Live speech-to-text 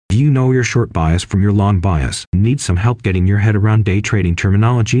Do you know your short bias from your long bias? Need some help getting your head around day trading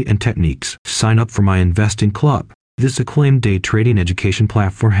terminology and techniques? Sign up for My Investing Club. This acclaimed day trading education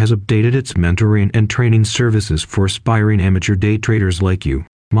platform has updated its mentoring and training services for aspiring amateur day traders like you.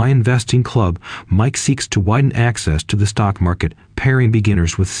 My Investing Club, Mike seeks to widen access to the stock market, pairing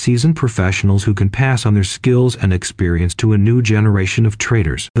beginners with seasoned professionals who can pass on their skills and experience to a new generation of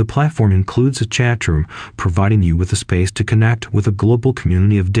traders. The platform includes a chat room, providing you with a space to connect with a global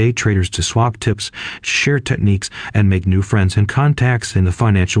community of day traders to swap tips, share techniques, and make new friends and contacts in the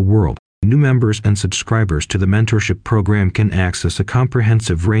financial world. New members and subscribers to the mentorship program can access a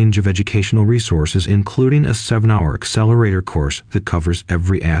comprehensive range of educational resources, including a 7-hour accelerator course that covers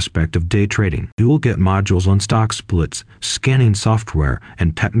every aspect of day trading. You will get modules on stock splits, scanning software,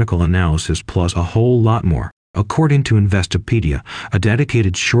 and technical analysis, plus a whole lot more. According to Investopedia, a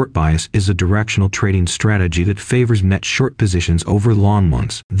dedicated short bias is a directional trading strategy that favors net short positions over long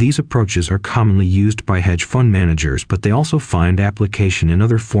ones. These approaches are commonly used by hedge fund managers, but they also find application in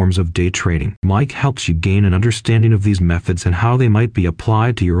other forms of day trading. Mike helps you gain an understanding of these methods and how they might be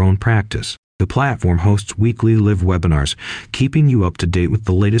applied to your own practice. The platform hosts weekly live webinars, keeping you up to date with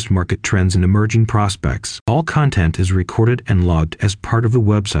the latest market trends and emerging prospects. All content is recorded and logged as part of the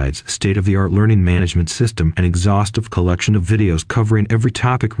website's state-of-the-art learning management system, an exhaustive collection of videos covering every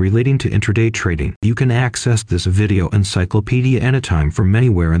topic relating to intraday trading. You can access this video encyclopedia anytime from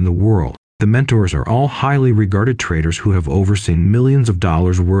anywhere in the world. The mentors are all highly regarded traders who have overseen millions of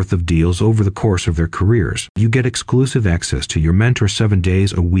dollars worth of deals over the course of their careers. You get exclusive access to your mentor 7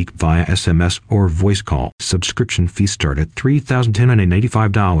 days a week via SMS or voice call. Subscription fees start at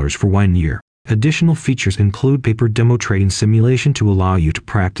 $3,995 for 1 year. Additional features include paper demo trading simulation to allow you to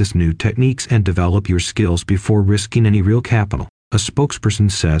practice new techniques and develop your skills before risking any real capital. A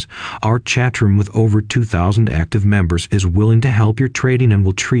spokesperson says, "Our chat room with over 2,000 active members is willing to help your trading and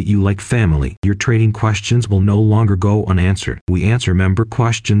will treat you like family. Your trading questions will no longer go unanswered. We answer member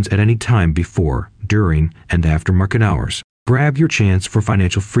questions at any time before, during, and after market hours." Grab your chance for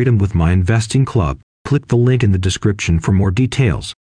financial freedom with My Investing Club. Click the link in the description for more details.